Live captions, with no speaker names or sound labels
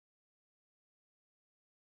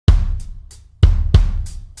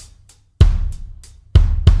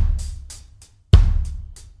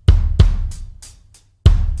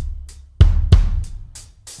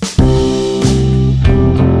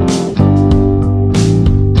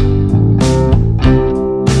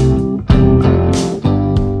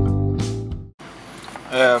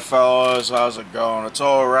how's it going? It's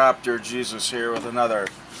all Raptor Jesus here with another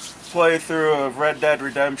playthrough of Red Dead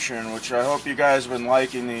Redemption, which I hope you guys have been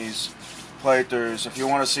liking these playthroughs. If you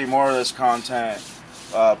want to see more of this content,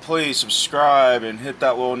 please subscribe and hit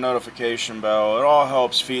that little notification bell. It all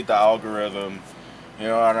helps feed the algorithm, you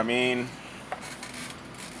know what I mean?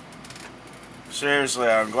 Seriously,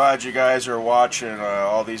 I'm glad you guys are watching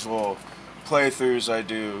all these little playthroughs I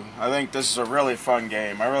do. I think this is a really fun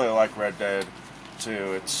game. I really like Red Dead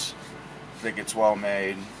 2. I think it's well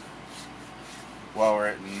made, well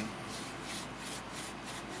written.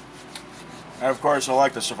 And of course I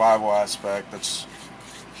like the survival aspect. That's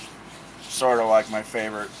sort of like my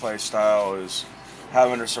favorite play style, is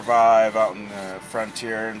having to survive out in the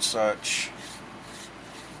frontier and such.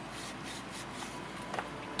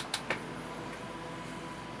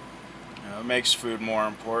 It makes food more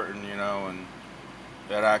important, you know, and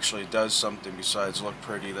that actually does something besides look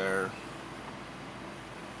pretty there.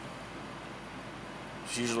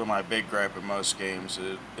 It's usually my big gripe in most games.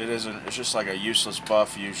 It isn't, it's just like a useless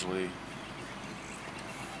buff usually.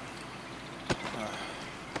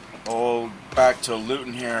 Back to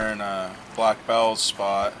looting here in Black Bell's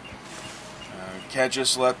spot. Can't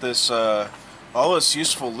just let this, all this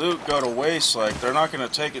useful loot go to waste. Like, they're not going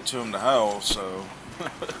to take it to him to hell, so...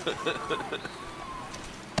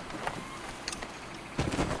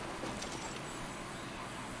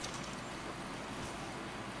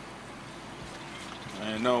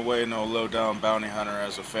 And no way no low-down bounty hunter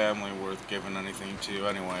has a family worth giving anything to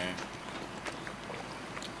anyway.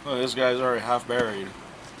 Well, this guy's already half buried.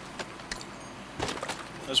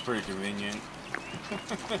 That's pretty convenient.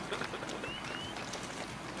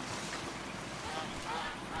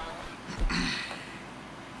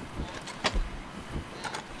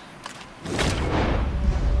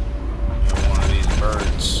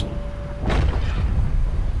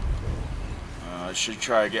 I should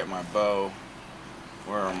try to get my bow.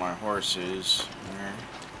 Where are my horses? Here.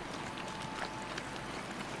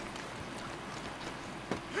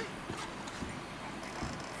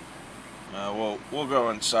 We'll go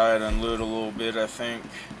inside and loot a little bit, I think.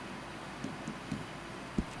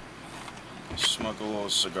 Smoke a little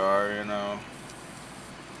cigar, you know.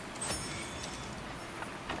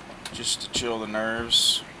 Just to chill the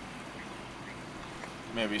nerves.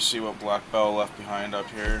 Maybe see what Black Bell left behind up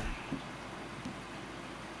here.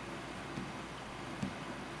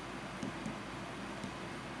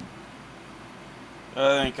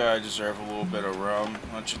 I think I deserve a little bit of rum,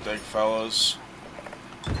 don't you think, fellas?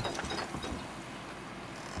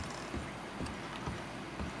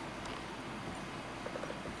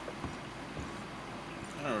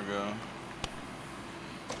 There we go.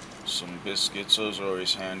 Some biscuits, those are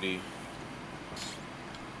always handy.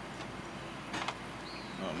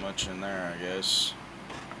 Not much in there, I guess.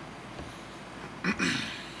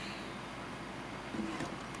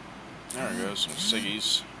 There we go, some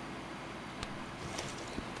ciggies.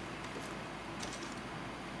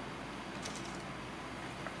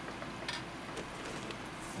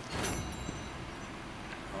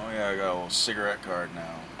 I got a little cigarette card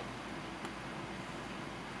now.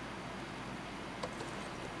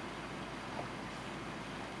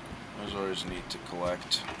 Those are always neat to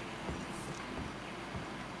collect.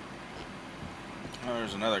 Oh,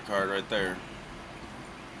 there's another card right there.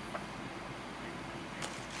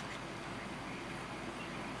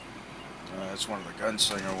 That's one of the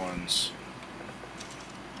gunslinger ones.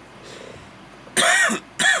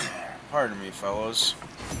 Pardon me, fellas.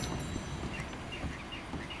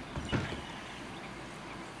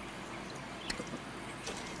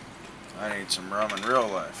 I need some rum in real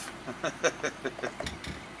life.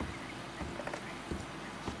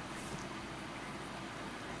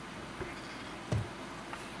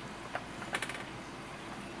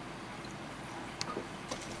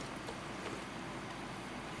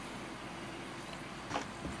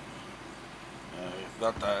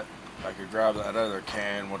 Thought that I could grab that other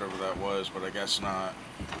can, whatever that was, but I guess not.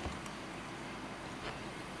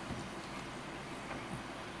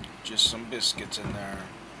 Just some biscuits in there.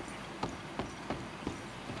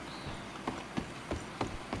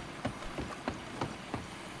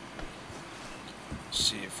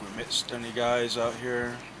 See if we missed any guys out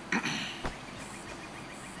here.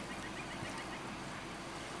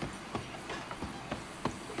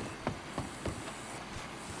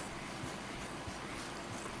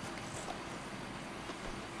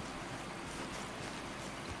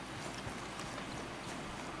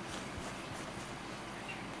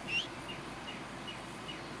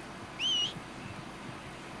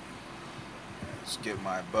 Let's get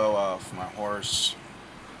my bow off my horse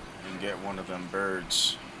and get one of them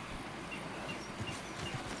birds.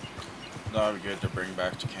 That'll be good to bring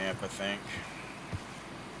back to camp, I think.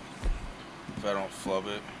 If I don't flub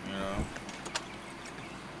it, you know.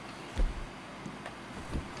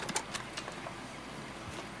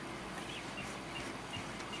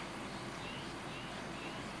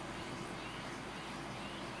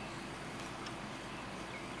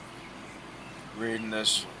 Reading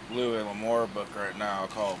this Louis L'Amour book right now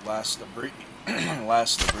called Last the Breed.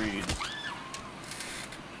 Last the Breed.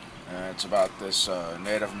 And it's about this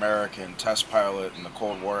Native American test pilot in the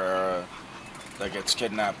Cold War era that gets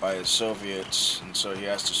kidnapped by his Soviets, and so he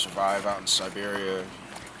has to survive out in Siberia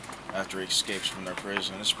after he escapes from their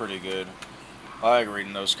prison. It's pretty good. I like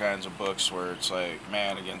reading those kinds of books where it's like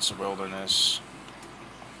man against the wilderness.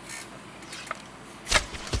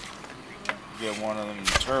 Get one of them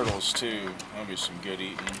turtles too. That'll be some good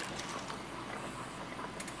eating.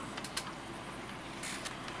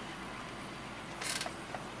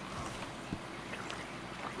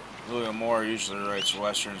 Louis L'Amour usually writes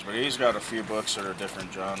westerns, but he's got a few books that are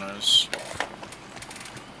different genres.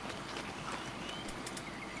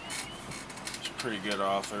 He's a pretty good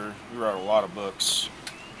author. He wrote a lot of books.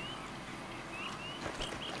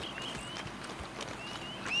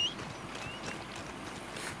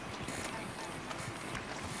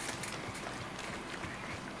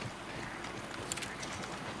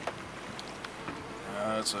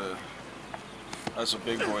 That's a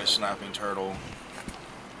big boy snapping turtle.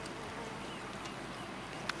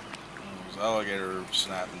 There's alligator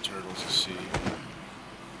snapping turtles to see.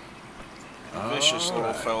 Vicious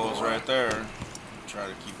little fellows right there. Try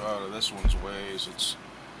to keep out of this one's way as it's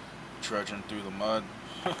trudging through the mud.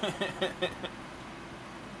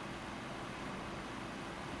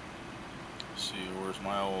 See, where's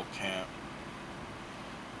my old camp?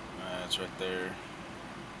 It's right there.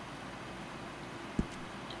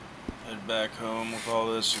 Head back home with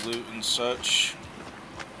all this loot and such.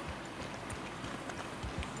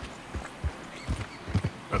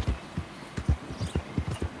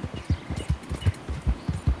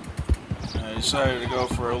 I decided to go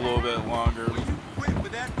for a little bit longer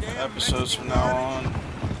episodes from now on.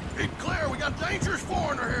 Hey Claire, we got dangerous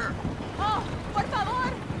foreigner here. Oh, por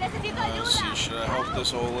favor, necesito ayuda. See, should I help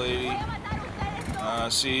this old lady?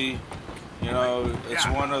 See, you know, it's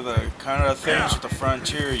one of the kind of things with the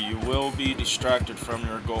frontier. You will be distracted from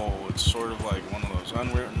your goal. It's sort of like one of those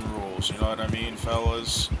unwritten rules. You know what I mean,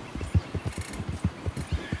 fellas?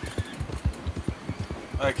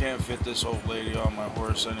 I can't fit this old lady on my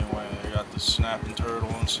horse anyway. I got the snapping turtle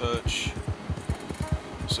and such.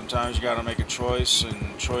 Sometimes you gotta make a choice,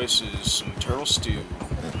 and choice is some turtle stew.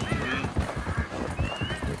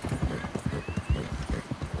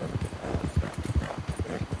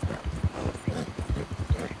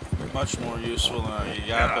 Much more useful than a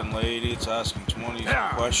yapping lady. It's asking 20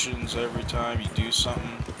 questions every time you do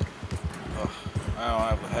something. Ugh, I don't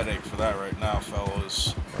have a headache for that right now,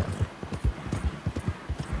 fellas.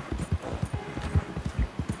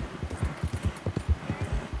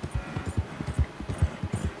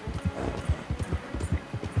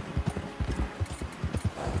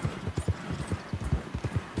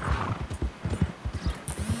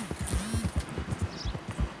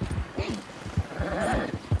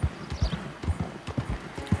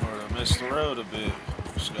 Missed the road a bit.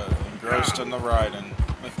 Just got engrossed in the riding.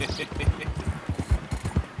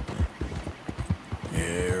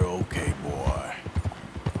 You're okay, boy.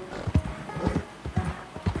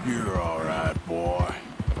 You're alright, boy.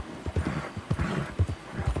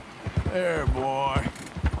 There, boy.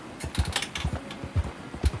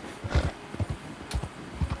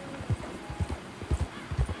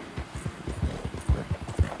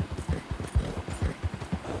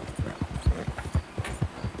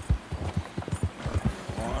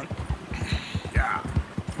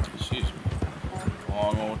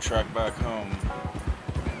 Track back home.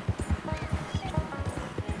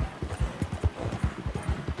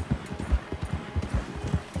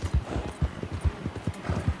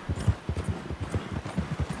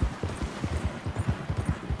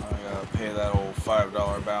 I gotta pay that old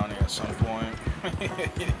 $5 bounty at some point.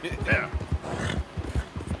 Yeah.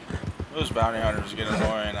 Those bounty hunters get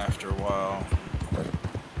annoying after a while.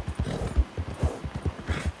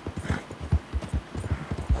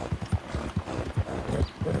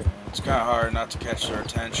 It's kind of hard not to catch their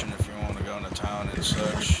attention if you want to go into town and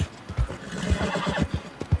such.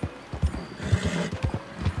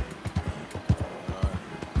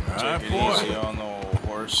 Take it easy on the old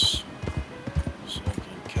horse so he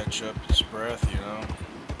can catch up his breath, you know.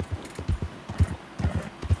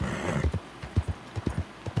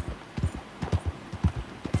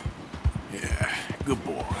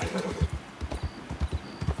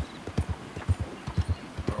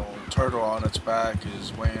 turtle on its back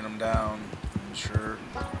is weighing them down. I'm sure.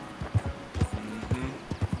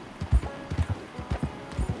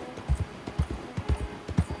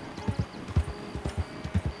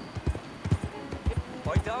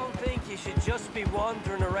 I don't think you should just be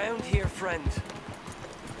wandering around here, friend.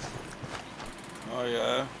 Oh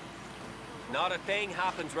yeah. Not a thing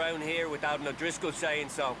happens round here without an O'Driscoll saying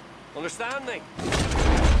so. Understand me?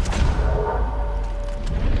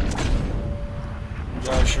 You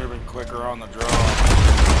guys should have been quicker on the draw.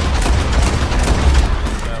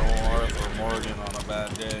 That old Arthur Morgan on a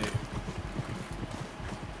bad day.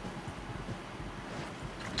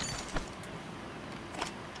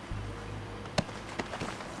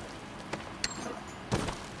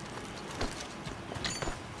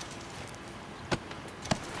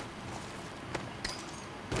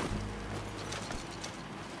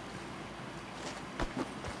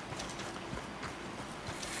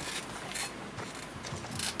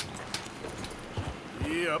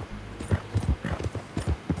 Yep.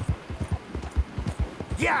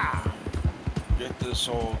 Yeah! Get this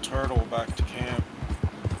old turtle back to camp.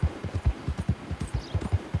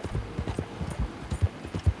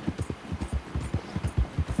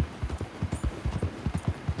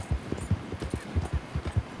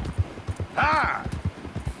 Ah!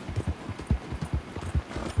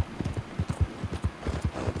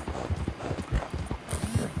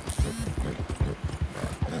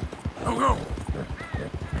 Go!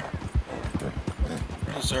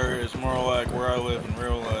 This area is more like where I live in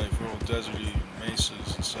real life, real deserty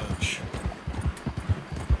mesas and such.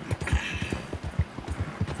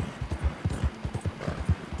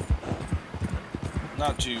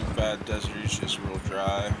 Not too bad desert, it's just real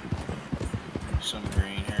dry. Some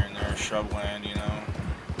green here and there, shrubland, you know.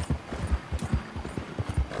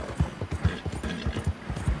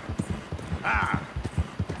 Ah!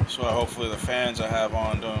 So hopefully the fans I have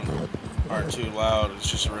on aren't too loud. It's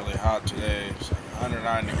just really hot today. It's like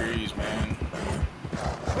 109 degrees, man.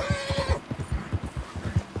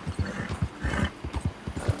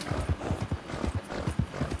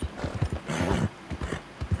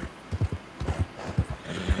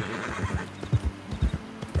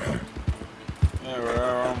 Yeah,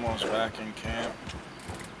 we're almost back in camp.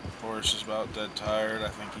 Horse is about dead tired. I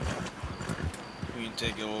think we can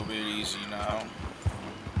take it a little bit easy now.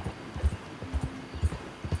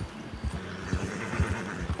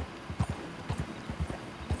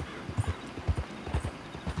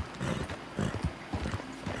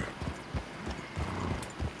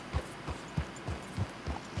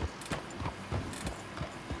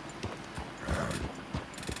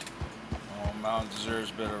 Mount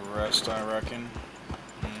deserves a bit of rest, I reckon.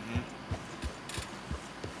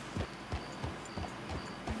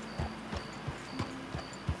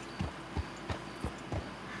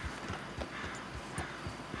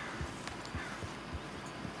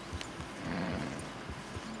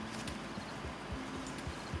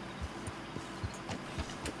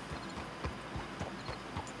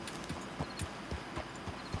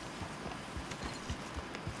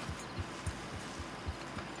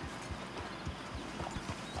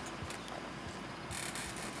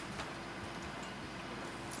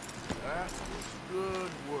 That was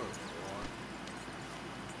good work, boy.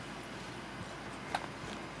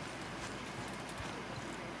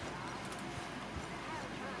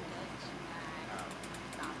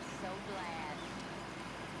 I'm so glad.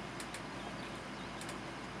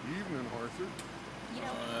 Evening, Arthur. You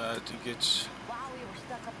know, I think it's while we were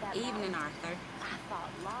stuck up that Evening, mountain, Arthur. I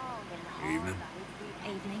thought long and hard Evening.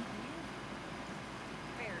 about evening.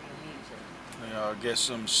 Very amusing. I'll get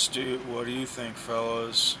some stew. What do you think,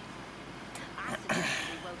 fellas? I suggested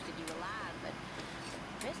we roasted you alive, but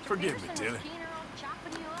Mr. Forgive me, Peterson was Tilly. keener on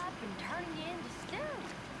chopping you up and turning you into stew.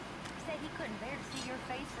 He said he couldn't bear to see your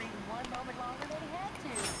face for even one moment longer than he had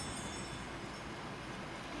to.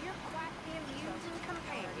 You're quite the amusing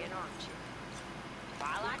companion, aren't you?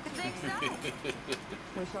 I like to think so.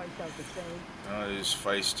 Wish I felt the same. Oh, these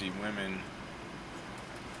feisty women.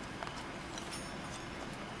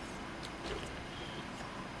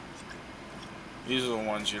 These are the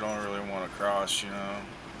ones you don't really want to cross, you know.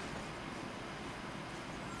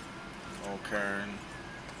 Old Karen.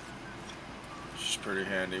 She's pretty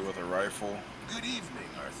handy with a rifle. Good evening,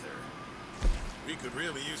 Arthur. We could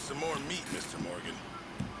really use some more meat, Mr. Morgan.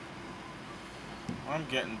 I'm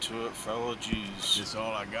getting to it, fella. Jeez. That's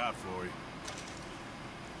all I got for you.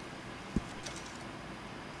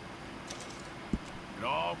 It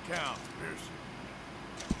all counts, Pearson.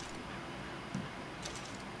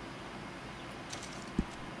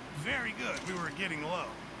 Very good. We were getting low.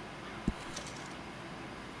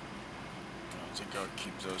 I think Gotta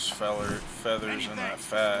keep those feathers and that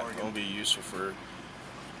fat. It'll be useful for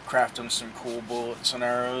crafting some cool bullets and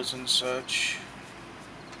arrows and such.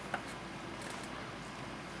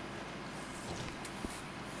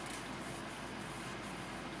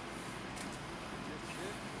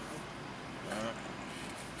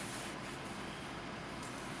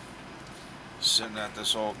 Sitting at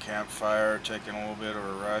this old campfire, taking a little bit of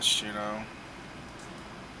a rest, you know.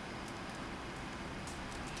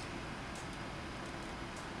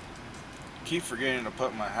 Keep forgetting to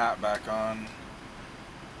put my hat back on.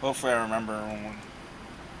 Hopefully I remember when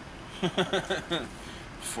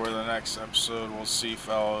for the next episode. We'll see,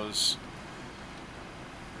 fellas.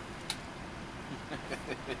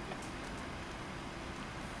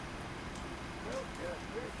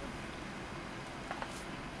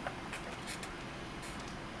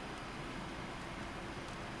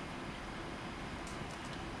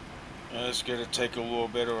 It's gonna take a little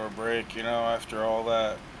bit of a break, you know, after all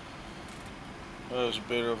that. It was a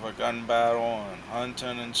bit of a gun battle and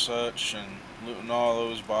hunting and such, and looting all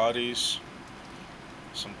those bodies.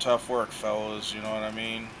 Some tough work, fellas, you know what I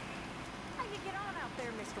mean? How you get on out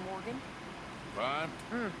there, Mr. Morgan? Fine.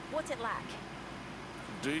 What's it like?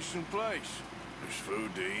 Decent place. There's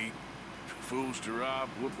food to eat. Fools to rob.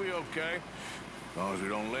 We'll be okay. As long as we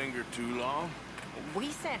don't linger too long. We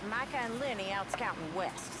sent Micah and Lenny out scouting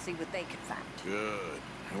west to see what they could find. Good.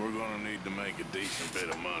 And we're gonna need to make a decent bit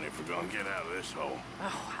of money if we're gonna get out of this hole.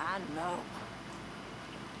 Oh, I know.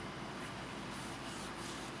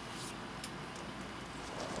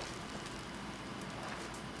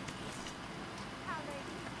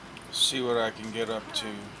 See what I can get up to.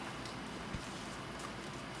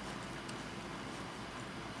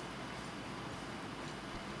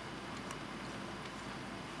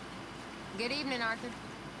 Good evening, Arthur.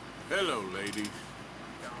 Hello, ladies.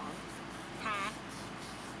 Hi.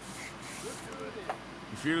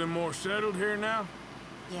 You feeling more settled here now?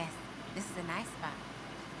 Yes, this is a nice spot.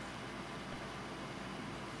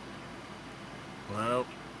 Well,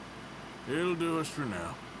 it'll do us for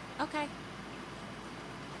now. Okay.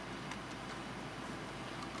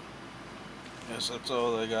 Guess that's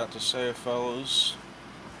all they got to say, fellas.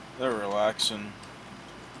 They're relaxing.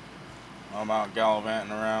 I'm out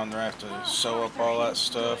gallivanting around. They have to sew up all that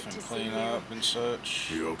stuff and clean up and such.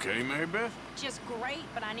 You okay, Mary Beth? Just great,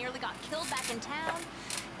 but I nearly got killed back in town.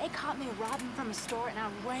 They caught me robbing from a store and I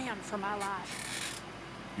ran for my life.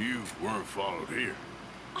 You weren't followed here.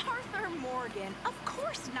 Arthur Morgan, of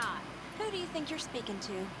course not. Who do you think you're speaking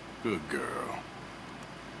to? Good girl.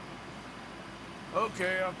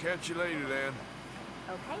 Okay, I'll catch you later then.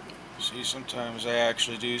 Okay. See, sometimes they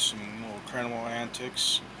actually do some little criminal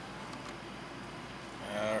antics.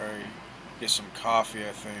 Or get some coffee,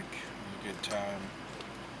 I think. It was a good time.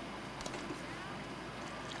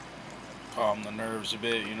 Calm the nerves a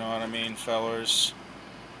bit, you know what I mean, fellers?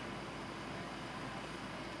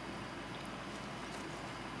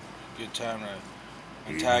 Good time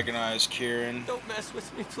to antagonize Kieran. Don't mess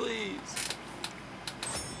with me, please.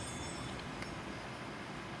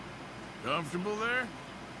 Comfortable there?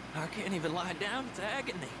 I can't even lie down. It's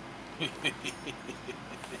agony.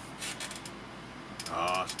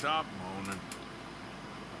 Aw, stop moaning.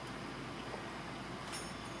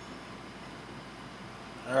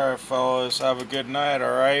 Alright, fellas, have a good night,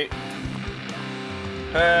 alright?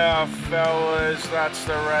 Yeah, fellas, that's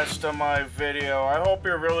the rest of my video. I hope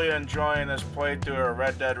you're really enjoying this playthrough of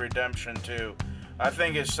Red Dead Redemption 2. I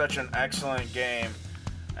think it's such an excellent game,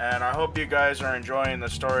 and I hope you guys are enjoying the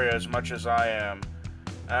story as much as I am.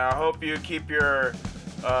 And I hope you keep your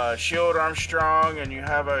shield arm strong and you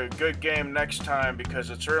have a good game next time,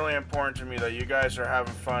 because it's really important to me that you guys are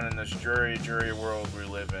having fun in this dreary world we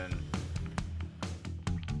live in.